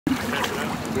Get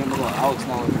him a little out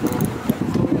smaller, bro.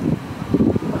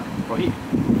 Bro, he...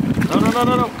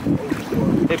 No.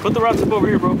 Hey, put the rod tip over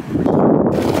here, bro.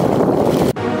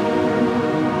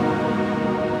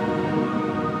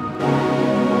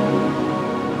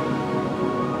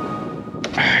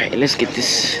 Alright, let's get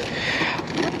this.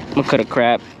 I'm gonna cut a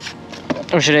crab.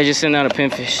 Or should I just send out a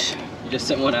pinfish? You just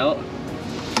sent one out?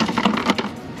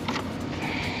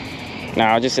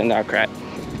 Nah, I'll just send out a crab.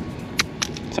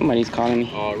 Somebody's calling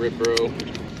me. Oh, rip, bro.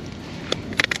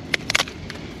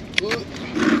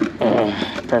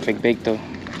 Perfect bait though.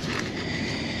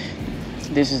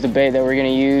 This is the bait that we're gonna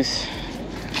use.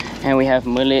 And we have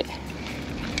mullet.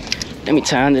 Let me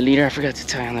tie on the leader. I forgot to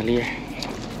tie on the leader.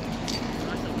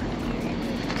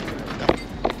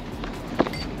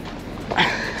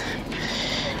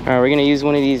 Alright, we're gonna use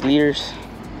one of these leaders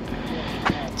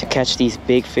to catch these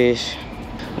big fish.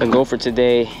 The goal for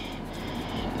today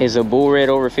is a bull red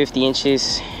over 50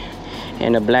 inches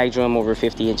and a black drum over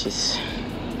 50 inches.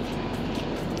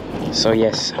 So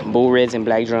yes, bull reds and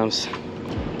black drums.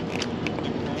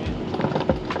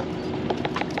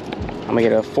 I'm gonna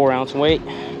get a 4-ounce weight.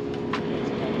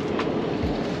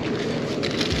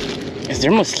 Is there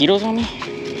mosquitoes on me?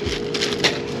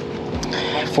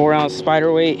 4-ounce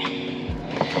spider weight.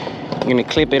 I'm gonna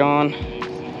clip it on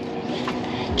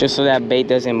just so that bait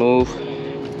doesn't move.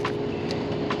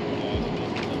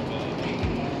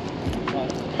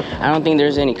 I don't think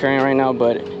there's any current right now,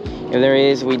 but if there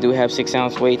is, we do have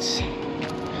 6-ounce weights.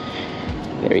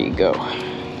 There you go.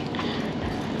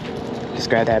 Let's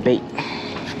grab that bait.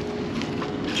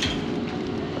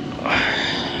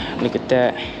 Look at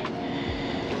that.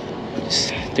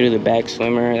 Just through the back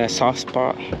swimmer, that soft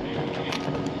spot.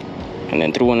 And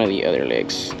then through one of the other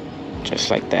legs.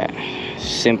 Just like that.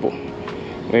 Simple.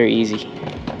 Very easy.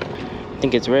 I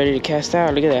think it's ready to cast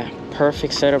out. Look at that.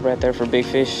 Perfect setup right there for big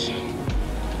fish.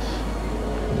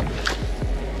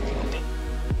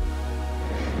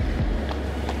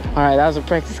 Alright, that was a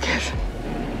practice cast.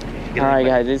 Alright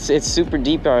guys, it's super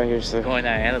deep out here, so Going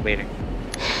down an elevator.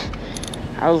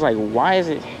 I was like, why is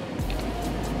it?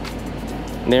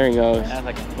 There he goes. That's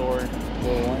like a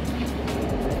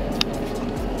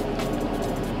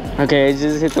 4-1. Okay, it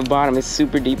just hit the bottom. It's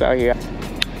super deep out here.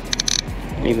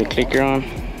 Leave the clicker on.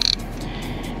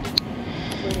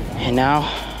 And now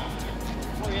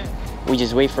we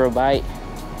just wait for a bite.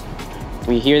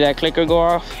 We hear that clicker go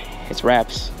off, it's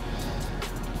wraps.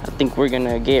 I think we're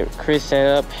gonna get Chris set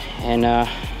up, and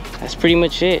that's pretty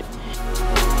much it.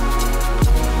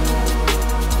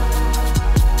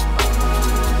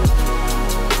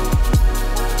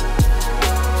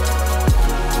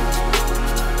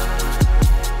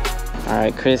 All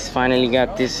right, Chris finally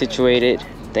got this situated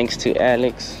thanks to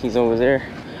Alex. He's over there,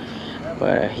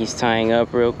 but he's tying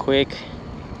up real quick.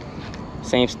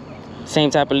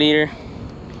 Same type of leader.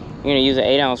 You're gonna use an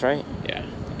 8-ounce, right? Yeah.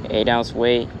 8-ounce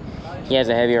weight. He has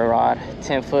a heavier rod,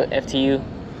 10-foot FTU.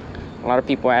 A lot of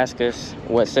people ask us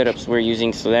what setups we're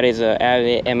using. So that is a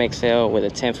Avid MXL with a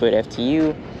 10-foot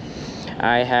FTU.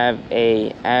 I have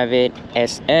a Avid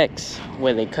SX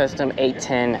with a custom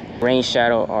 810 Rain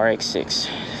Shadow RX6.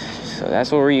 So that's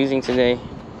what we're using today.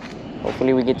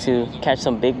 Hopefully we get to catch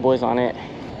some big boys on it.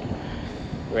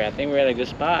 I think we're at a good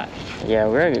spot. Yeah,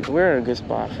 we're at a good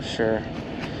spot for sure.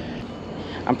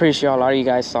 I'm pretty sure a lot of you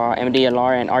guys saw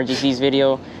MDLR and RGC's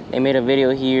video. They made a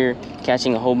video here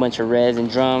catching a whole bunch of reds and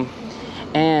drum.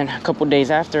 And a couple days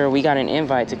after, we got an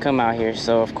invite to come out here.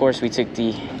 So of course we took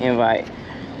the invite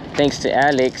thanks to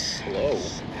Alex. Whoa.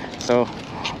 So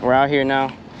we're out here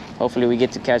now. Hopefully we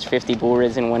get to catch 50 bull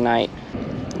reds in one night.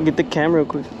 Get the camera real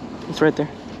quick. It's right there.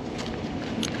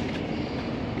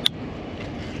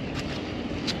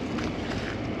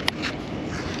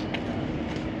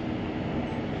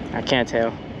 I can't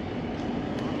tell.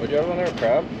 Would you ever want to have a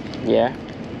crab? Yeah.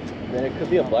 Then it could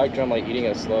be a black drum like eating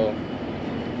it slow.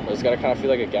 But it's gotta kind of feel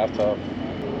like a gaff top.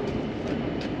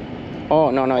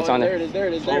 Oh, no, it's on there. There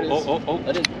it is. Let it. Bro,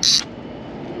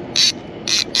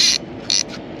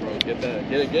 get that.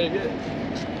 Get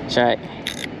it. Try it.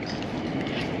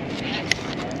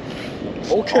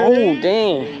 Okay. Oh,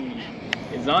 dang.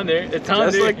 It's on there. It's on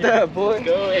Just there. like that, boy.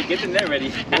 Go ahead, get the net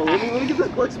ready. Bro, let me get this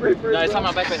bug spray first. No, it's on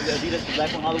my backpack. The Adidas, the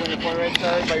black one, all the way in the far right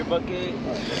side by your bucket.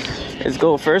 Let's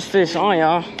go. First fish on,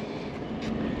 y'all.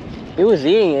 It was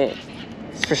eating it.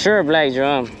 It's for sure a black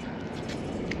drum.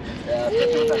 Yeah,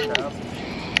 especially with that crab.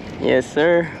 Yes,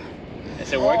 sir.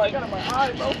 Is it working? I got it in my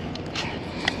eye,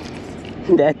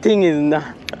 bro. That thing is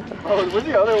not. Oh, where's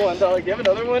the other one, dog? Do you have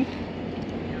another one?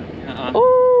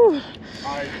 Ooh.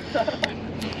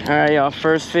 All right, y'all.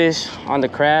 First fish on the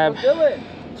crab. Do it.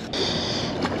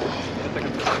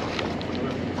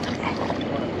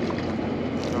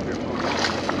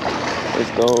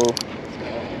 Let's go.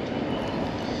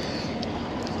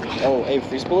 Oh, hey,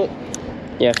 free spool it?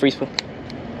 Yeah, free spool.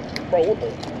 Bro, what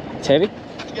the? It's heavy?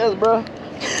 Yes, bro.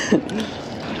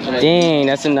 Dang,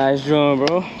 that's a nice drum,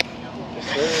 bro.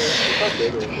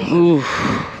 Ooh,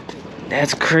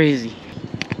 that's crazy.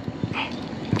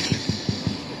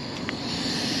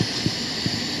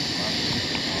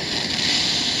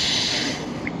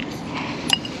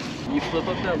 You flip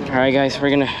up that, bro. All right, guys,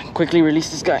 we're gonna quickly release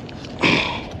this guy.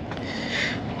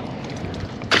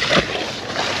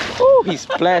 Ooh, he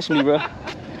splashed me, bro.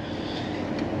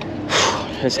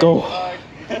 Let's go. All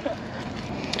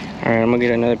right, I'm gonna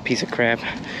get another piece of crab.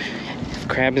 If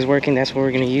crab is working, that's what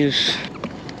we're gonna use.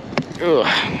 Ugh.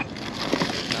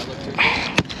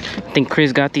 I think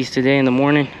Chris got these today in the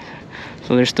morning,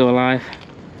 so they're still alive.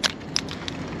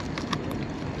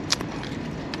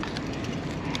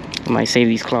 I might save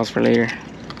these claws for later.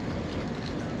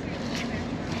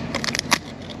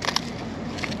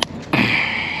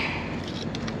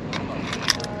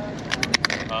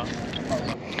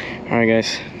 All right,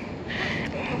 guys.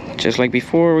 Just like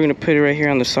before, we're gonna put it right here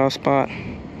on the soft spot.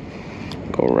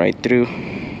 Go right through.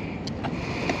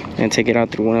 And take it out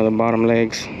through one of the bottom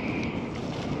legs.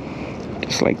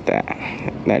 Just like that.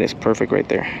 That is perfect right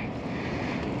there.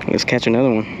 Let's catch another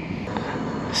one.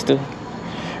 Still.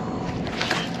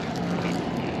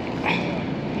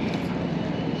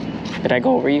 Did I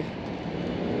go over you?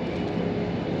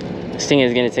 This thing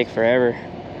is gonna take forever.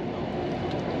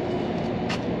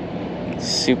 It's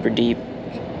super deep.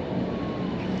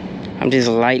 I'm just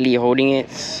lightly holding it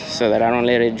so that I don't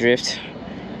let it drift.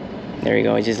 There we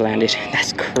go, it just landed.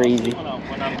 That's crazy.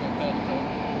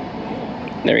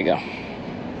 There we go.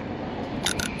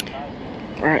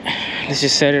 All right, let's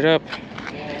just set it up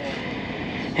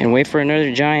and wait for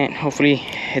another giant. Hopefully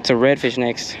it's a redfish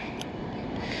next.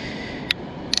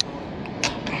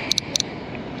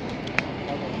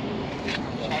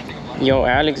 Yo,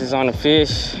 Alex is on a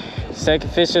fish.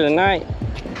 Second fish of the night.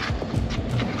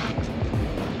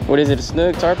 What is it, a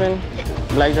snook, tarpon,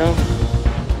 black drum?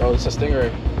 Oh, it's a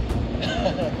stingray.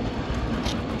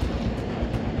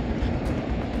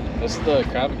 That's the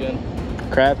crab again.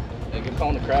 Crab? They keep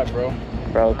calling the crab, bro.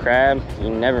 Bro, crab, he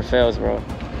never fails, bro.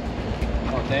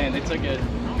 Oh, dang, they took it.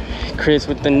 Chris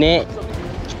with the net.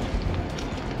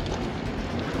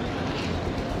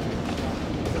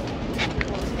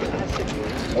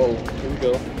 Oh, here we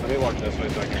go. Let me walk this way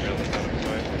so I can reel this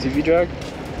way. TV drag?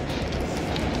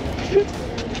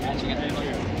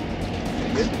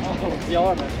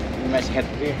 Y'all man. You might have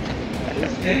to be.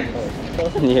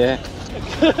 Yeah.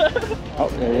 Oh,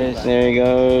 there it is. There he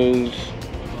goes.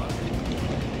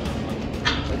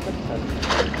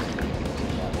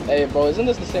 Hey, bro, isn't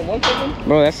this the same one for them?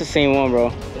 Bro, that's the same one,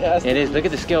 bro. Yeah, It is. Look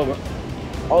at the scale, bro.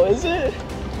 Oh, is it?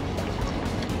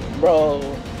 Bro,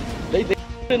 they did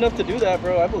enough to do that,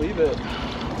 bro. I believe it.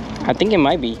 I think it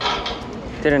might be.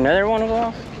 Did another one go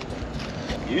off?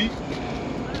 Yeet.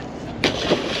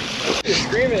 You're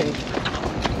screaming.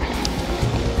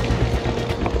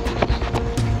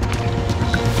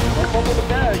 Don't fumble the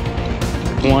bag.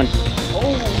 One. Oh,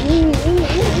 ooh, ooh,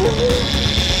 ooh,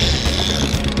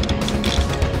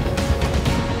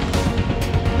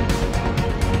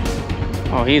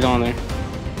 ooh. Oh, he's on there.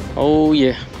 Oh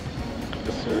yeah.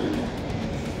 Yes, sir.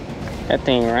 That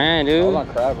thing ran, dude. I was on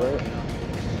crab, right?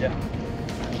 Yeah.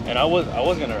 And I was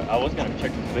gonna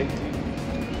check the bait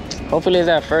too. Hopefully it's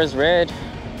that first red.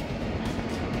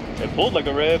 It pulled like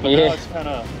a red, but Yeah. now it's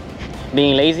kinda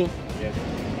Being lazy. yeah.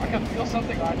 I can feel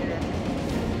something on here.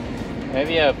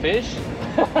 Maybe a fish?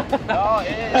 No,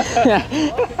 it is.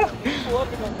 Pull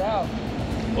up and goes down.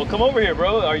 Well, come over here,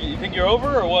 bro. You think you're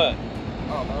over or what?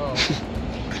 Oh no.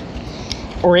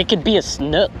 Or it could be a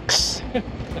snooks.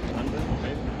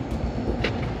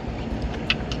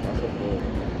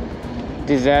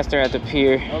 Disaster at the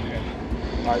pier. Okay.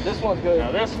 All right, this one's good.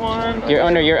 Now this one. You're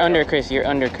under, Chris. You're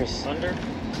under, Chris. Under.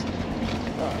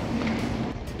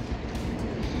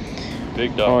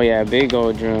 Big dog. Oh yeah, big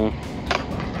old drum.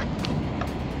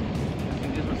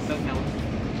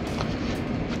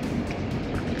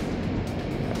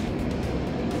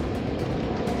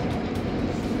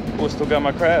 Oh, still got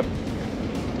my crab.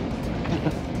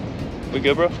 We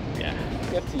good, bro? Yeah.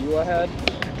 FTU I had.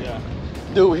 Yeah.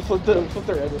 Dude, we flipped the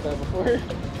red with that before.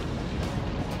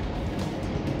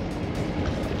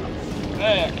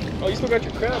 Man. Oh, you still got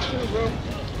your crab too, bro.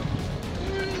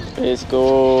 Let's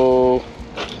go.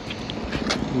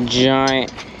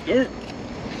 Giant.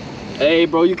 Hey,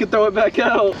 bro, you can throw it back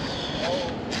out.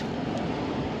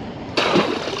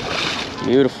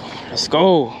 Beautiful. Let's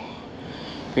go.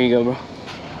 Here you go, bro.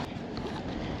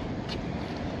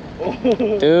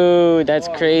 Dude, that's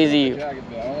crazy.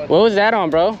 What was that on,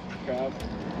 bro? Crab.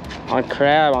 On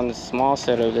crab, on the small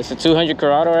setup. It's a 200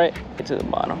 Corrado, right? Get to the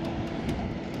bottom.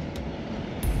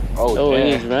 Oh,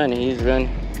 he's running. He's running.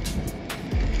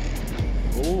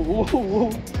 Ooh, ooh, ooh.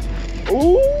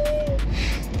 Ooh.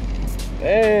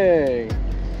 Dang.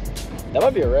 That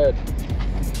might be a red.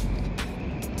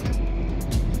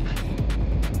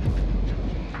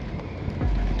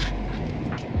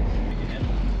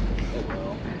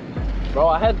 Bro,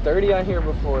 I had 30 on here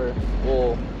before.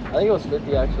 Well, I think it was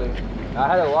 50 actually. I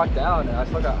had it locked down and I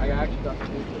actually got the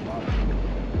food to the bottom.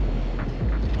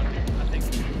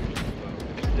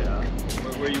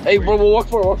 Hey bro, we'll walk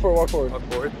forward.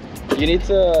 You need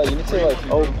to like,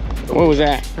 oh. What was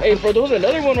that? Hey bro, there was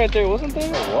another one right there, wasn't there?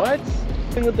 What?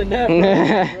 With the net, bro.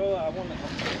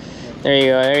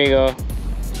 There you go.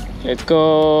 Let's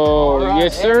go. Right.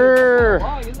 Yes, sir. Hey,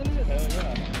 long, isn't it?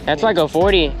 Yeah. That's like a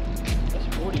 40.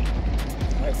 That's 40.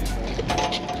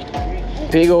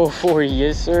 Big old 40,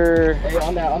 yes, sir. Hey,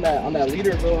 on that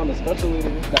leader, bro, on the special leader.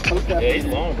 That post that. Yeah, he's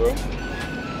long, bro.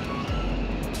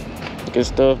 Good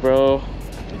stuff, bro.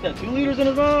 He's got 2 liters in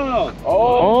his mouth.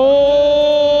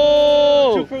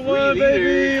 Oh! 2 for 1,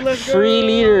 baby. Let's go. 3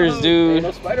 liters, dude. Hey,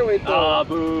 no spider weight though. Ah,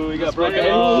 boo. You got broken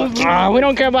off. We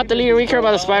don't care about the leader. We care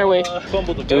about the spider weight.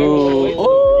 Fumbled the Dude.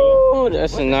 Oh,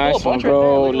 that's a nice one,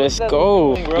 bro. Let's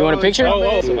go. You want a picture?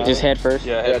 Oh. Just head first.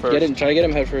 Yeah, head first. Get him. Try to get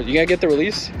him head first. You gotta get the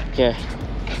release. Yeah.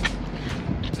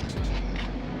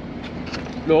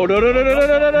 No. Don't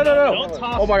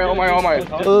toss Oh my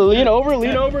god. Lean over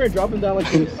and drop him down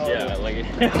like this. Yeah, like it.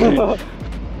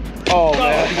 Oh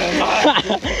man.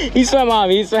 He swam off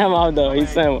though. He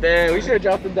swam off. Man, we should have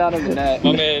dropped him down in the net.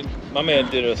 My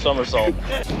man did a somersault.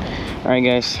 All right,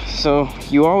 guys. So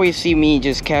you always see me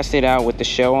just cast it out with the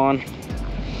shell on,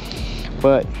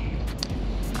 but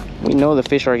we know the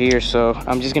fish are here, so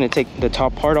I'm just gonna take the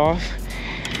top part off,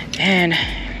 and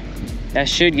that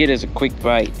should get us a quick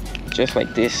bite, just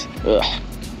like this. Ugh.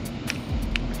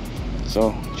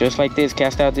 So just like this,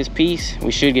 cast out this piece,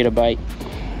 we should get a bite.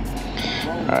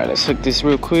 All right, let's hook this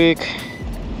real quick.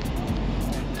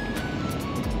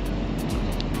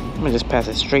 I'm gonna just pass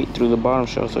it straight through the bottom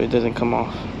shell so it doesn't come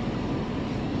off.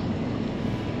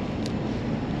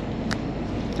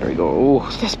 There we go. Oh,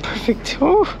 that's perfect.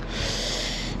 Oh.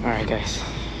 All right, guys.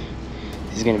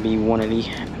 This is gonna be one of the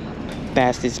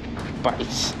fastest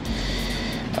bites.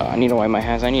 I need to wipe my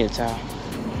hands. I need a towel.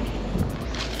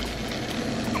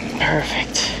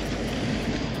 Perfect.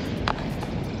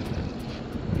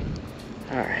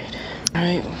 All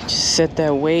right, just set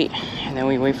that weight and then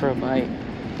we wait for a bite.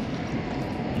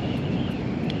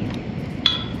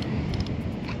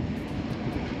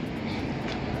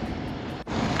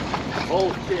 Oh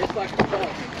shit, it's like the ball.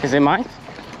 Is it mine?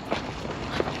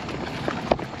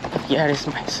 Yeah, it is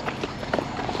mine.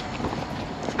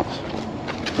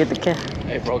 Get the cat.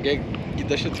 Hey bro, get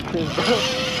that shit to clean, bro.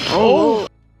 Oh.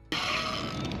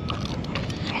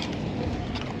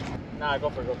 Nah, go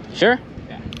for it. Sure?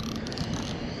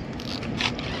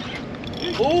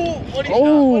 Oh, what he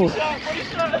shot.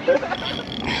 Is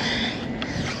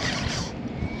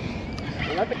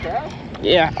that the crab?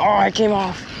 Yeah. Oh, it came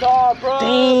off. Nah, bro.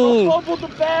 Dang. Bro, fumbled the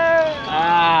bag.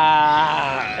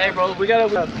 Hey bro, we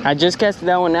gotta. I just casted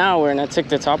that one hour and I took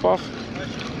the top off.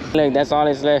 Look, that's all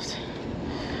that's left.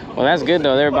 Well, that's good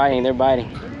though. They're biting. You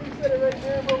said it right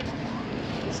there, bro.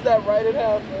 It's that right in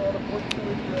half, man.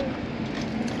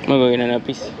 I'm gonna go get another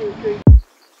piece.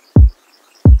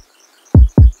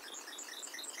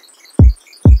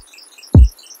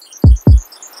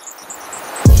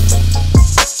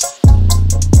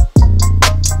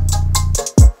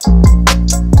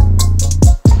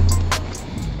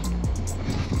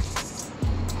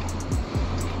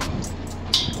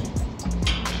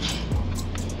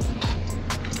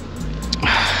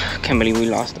 Can't believe we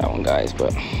lost that one, guys,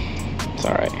 but it's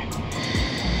all right.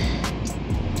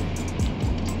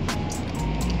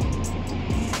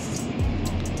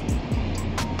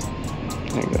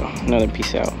 There you go, another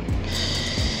piece out.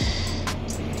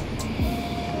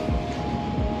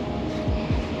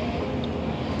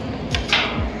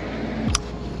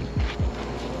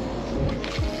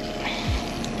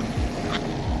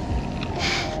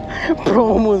 Bro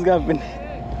almost got been.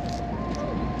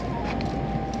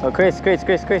 Oh, Chris. Oh, it's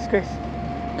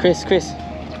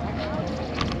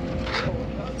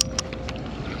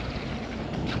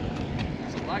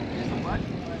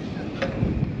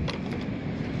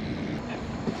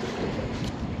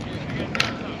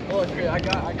great. I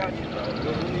got you, bro.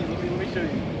 Let me show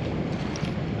you.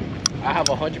 I have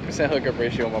 100% hookup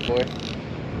ratio, my boy.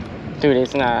 Dude,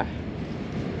 it's not.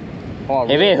 Hold on,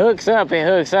 If it hooks up, it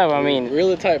hooks up. I mean, reel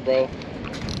it tight, bro.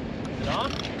 it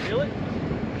on? Feel it?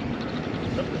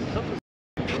 Something.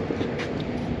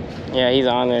 Yeah, he's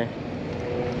on there.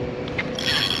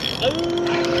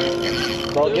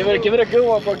 Bro, give it a good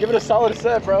one, bro. Give it a solid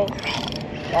set, bro.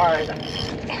 All right.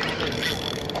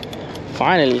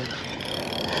 Finally.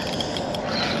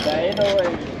 That ain't no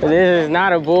way. This is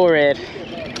not a bull red. To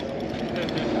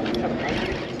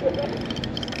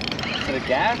the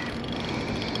gaff?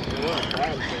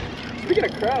 Speaking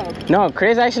of crab. No,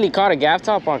 Chris actually caught a gaff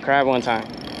top on crab one time.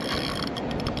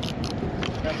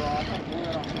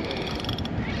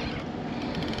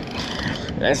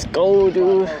 Let's go,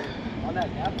 dude.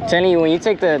 I'm telling you, when you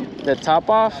take the top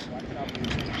off,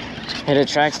 it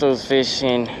attracts those fish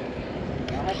in.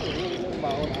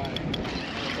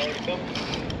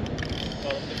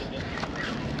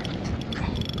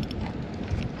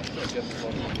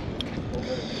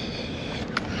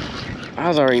 I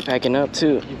was already packing up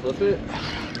too. You flip it?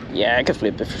 Yeah, I could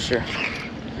flip it for sure.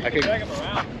 I could drag him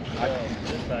around.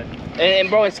 This side. And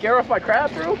bro, it's scare off my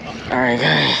crab, bro. All right,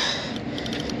 guys.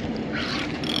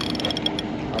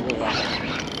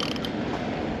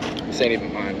 This ain't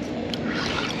even mine.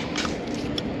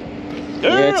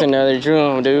 Yeah, it's another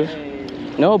drum, dude.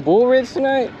 No bull reds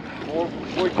tonight?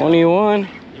 Only one.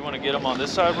 You want to get him on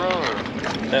this side, bro? Or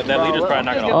that leader's probably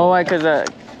not gonna. Oh, why? Cause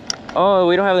oh,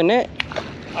 we don't have the net.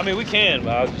 I mean, we can,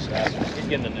 but I was just asking. He's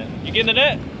getting the net. You getting the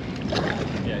net?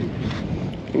 Yeah.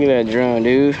 Look at that drum,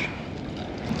 dude.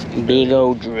 Big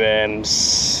old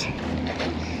drums.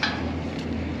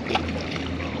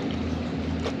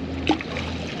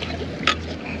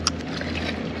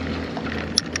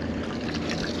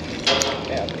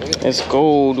 Let's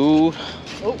go, dude.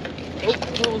 Oh,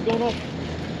 what's going on?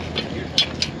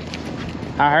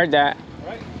 I heard that.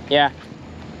 Right? Yeah.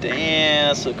 Damn,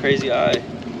 that's a crazy eye.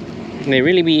 They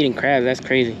really be eating crabs. That's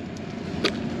crazy.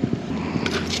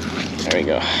 There we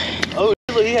go. Oh,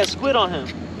 look, he has squid on him.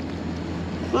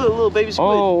 Look, little baby squid.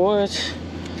 Oh, what?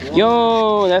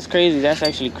 Yo, that's crazy. That's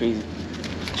actually crazy.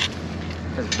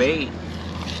 That's bait.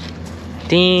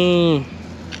 Dang.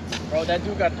 Bro, that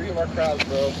dude got 3 of our crabs,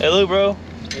 bro. Hey, look, bro.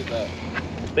 What's that?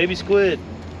 Baby squid.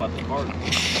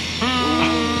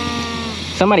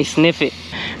 Somebody sniff it.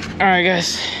 All right,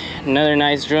 guys. Another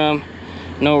nice drum.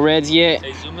 No reds yet.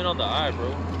 Hey, zoom in on the eye,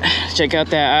 bro. Check out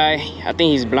that eye. I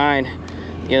think he's blind.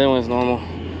 The other one's normal.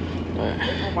 But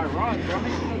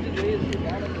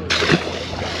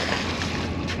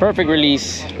perfect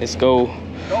release. Let's go.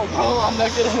 No, bro, I'm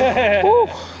not gonna. Woo.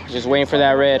 Just waiting for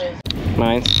that red.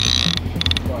 Mine.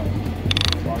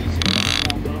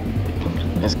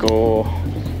 Let's go.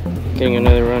 Getting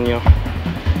another run, y'all.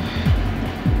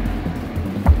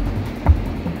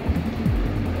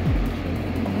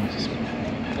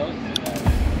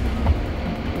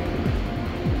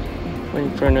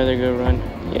 Waiting for another good run.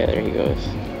 Yeah, there he goes.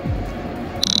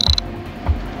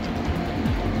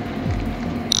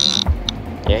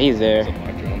 Yeah, he's there.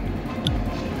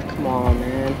 Come on,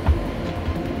 man.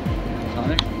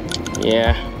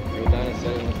 Yeah.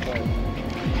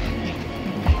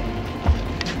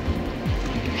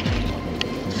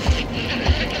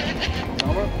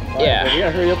 Yeah. We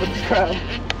gotta hurry up with this crab.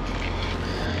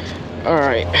 All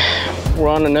right, we're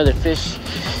on another fish,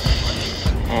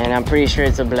 and I'm pretty sure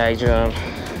it's a black drum.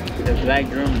 The black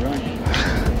drum running.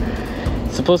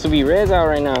 It's supposed to be reds out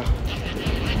right now.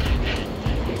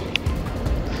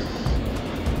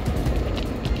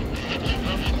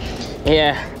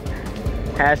 Yeah,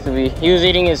 has to be. He was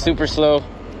eating it super slow.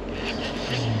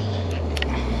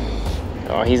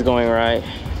 Oh, he's going right.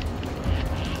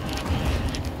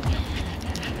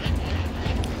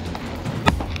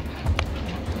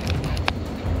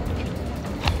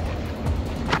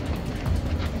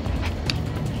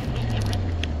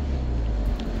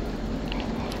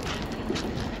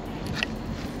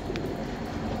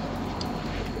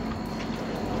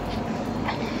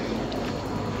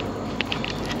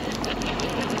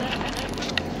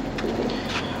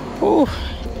 Ooh,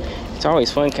 it's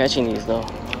always fun catching these though.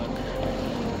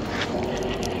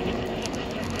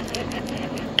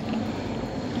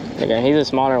 Look at him, he's a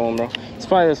smaller one, bro. It's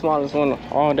probably the smallest one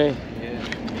all day.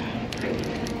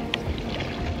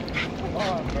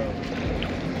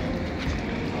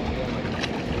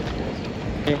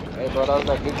 Hey, bro, that was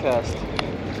that good cast.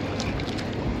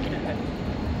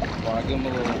 Bro, I give him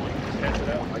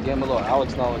a little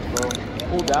Alex knowledge, bro.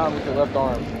 Pull down with your left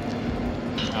arm.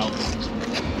 Out.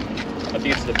 I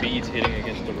think it's the beads hitting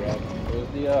against the rod. It was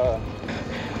the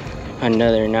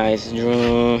Another nice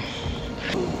drum.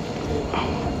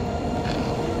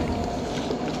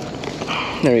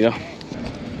 There we go.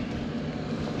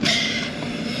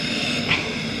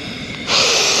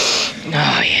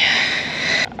 Oh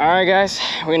yeah. All right, guys,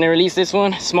 we're gonna release this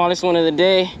one, smallest one of the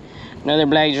day. Another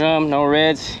black drum, no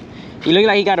reds. He look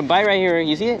like he got a bite right here.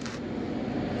 You see it?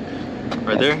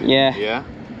 Right there? Yeah. Yeah.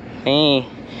 Dang.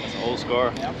 That's an old scar.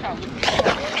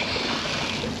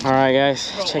 All right,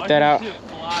 guys, check that out.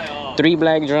 3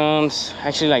 black drums,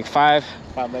 actually like 5.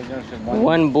 5 black drums and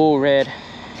one bull red,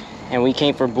 and we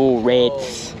came for bull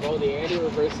reds. Bro, the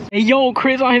anti-reverse is... Hey, yo,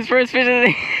 Chris on his first fish of the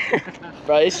day.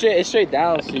 Bro, it's straight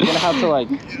down, so you're gonna have to like...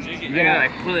 You're gonna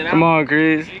like pull it out. Come on,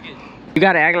 Chris. You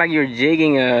gotta act like you're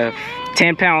jigging a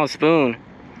 10-pound spoon.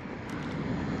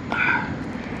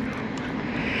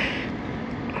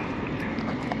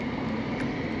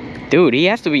 Dude, he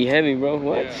has to be heavy, bro.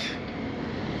 What? Yeah.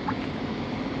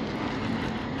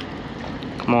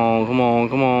 Come on, come on,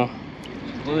 come on.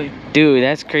 Dude,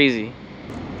 that's crazy.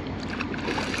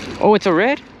 Oh, it's a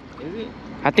red? Is it?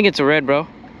 I think it's a red, bro.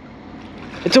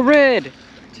 It's a red!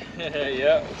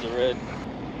 Yeah, it's a red.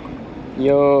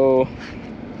 Yo.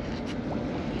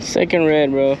 Second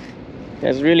red, bro.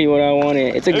 That's really what I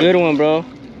wanted. It's a good one, bro.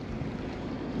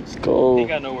 Let's go. He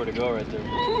got nowhere to go right there.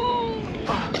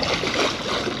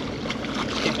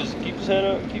 Keep his head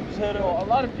up. Keep his head Bro, up. a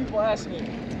lot of people ask me,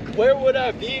 where would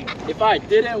I be if I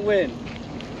didn't win?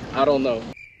 I don't know.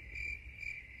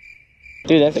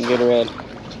 Dude, that's a good red.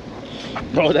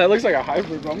 Bro, that looks like a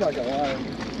hybrid, bro. I'm not gonna lie.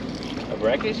 A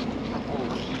brackish?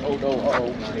 Oh no, uh-oh.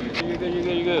 You're good, you're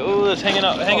good, you're good. Oh, that's hanging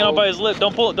out by his lip.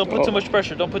 Don't pull it. Don't put too much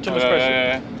pressure. Don't put too much pressure.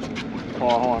 Yeah.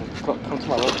 Hold on. Come to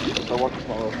my rope. Start walking to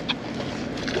my rope.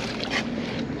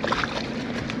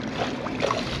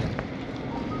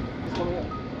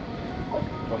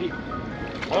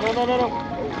 No.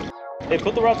 Hey,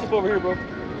 put the rod tip over here, bro.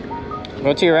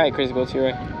 Go to your right, Chris. Go to your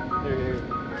right. Here.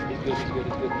 He's good.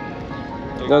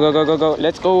 Go.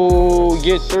 Let's go.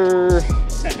 Yes, sir.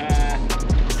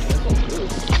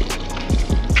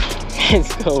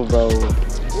 Let's go, bro.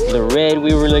 The red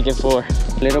we were looking for.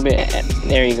 A little bit.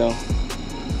 There you go.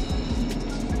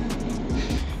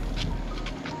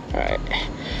 All right.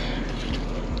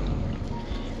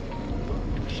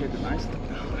 Shit, nice.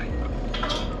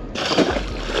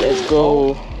 Let's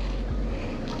go.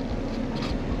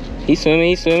 He's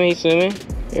swimming.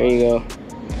 There you go.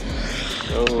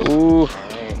 Ooh.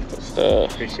 Good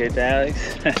stuff. Appreciate that, Alex.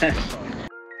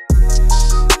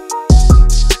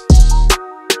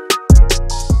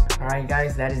 Alright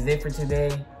guys, that is it for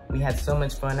today. We had so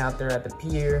much fun out there at the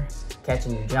pier,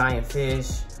 catching the giant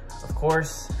fish. Of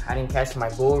course, I didn't catch my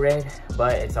bull red,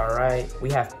 but it's alright.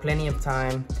 We have plenty of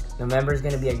time. November is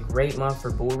going to be a great month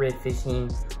for bull red fishing.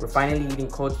 We're finally eating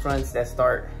cold fronts that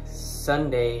start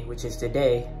Sunday, which is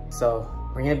today. So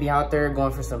we're going to be out there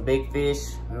going for some big fish,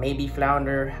 maybe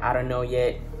flounder, I don't know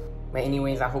yet. But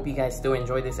anyways, I hope you guys still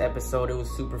enjoyed this episode. It was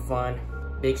super fun.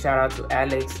 Big shout out to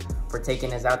Alex for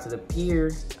taking us out to the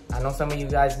pier. I know some of you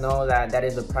guys know that that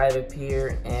is a private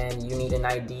pier and you need an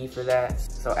ID for that.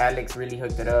 So Alex really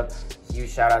hooked it up.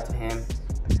 Huge shout out to him.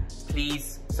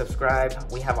 Please subscribe.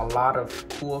 We have a lot of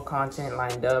cool content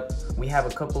lined up. We have a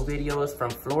couple videos from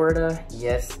Florida.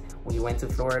 Yes, we went to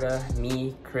Florida.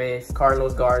 Me, Chris,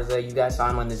 Carlos Garza, you guys saw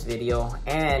him on this video,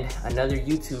 and another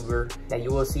YouTuber that you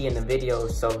will see in the video.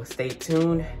 So stay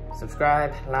tuned,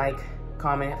 subscribe, like,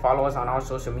 comment, follow us on all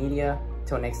social media.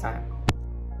 Till next time.